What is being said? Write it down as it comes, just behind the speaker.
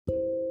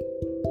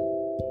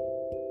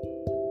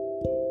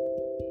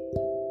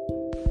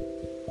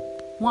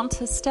Want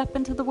to step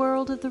into the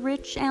world of the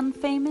rich and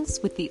famous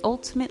with the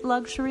ultimate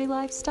luxury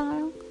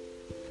lifestyle?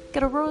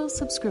 Get a royal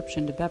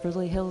subscription to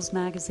Beverly Hills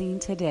Magazine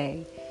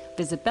today.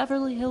 Visit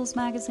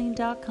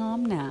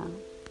BeverlyHillsMagazine.com now.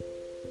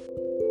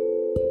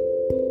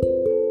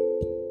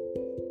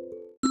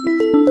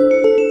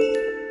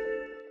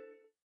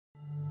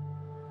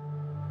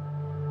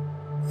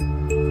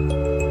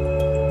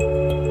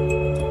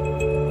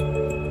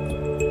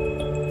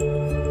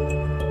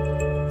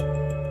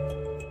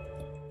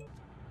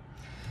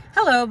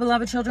 Hello,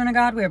 beloved children of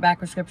God. We are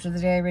back with Scripture of the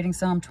Day, reading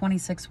Psalm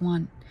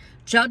 26:1.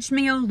 Judge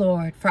me, O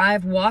Lord, for I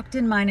have walked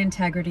in mine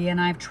integrity, and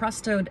I have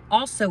trusted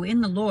also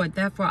in the Lord,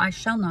 therefore I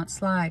shall not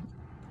slide.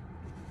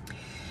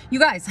 You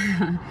guys,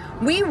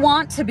 we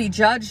want to be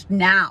judged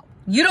now.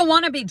 You don't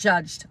want to be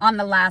judged on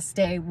the last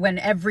day when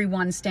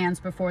everyone stands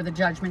before the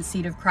judgment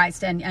seat of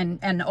Christ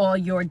and all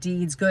your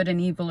deeds, good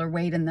and evil, are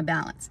weighed in the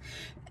balance.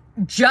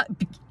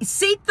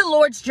 Seek the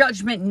Lord's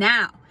judgment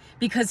now,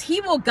 because he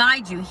will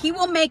guide you. He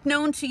will make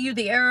known to you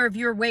the error of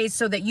your ways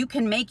so that you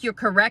can make your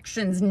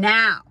corrections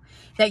now,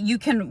 that you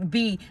can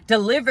be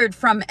delivered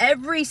from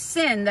every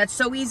sin that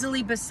so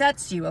easily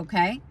besets you,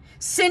 okay?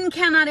 Sin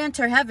cannot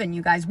enter heaven,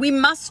 you guys. We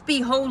must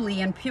be holy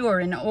and pure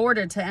in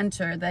order to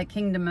enter the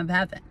kingdom of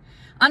heaven.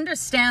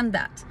 Understand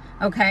that,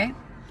 okay?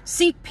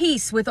 Seek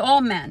peace with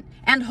all men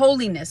and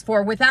holiness,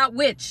 for without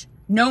which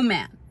no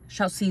man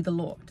shall see the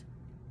Lord.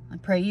 I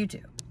pray you do.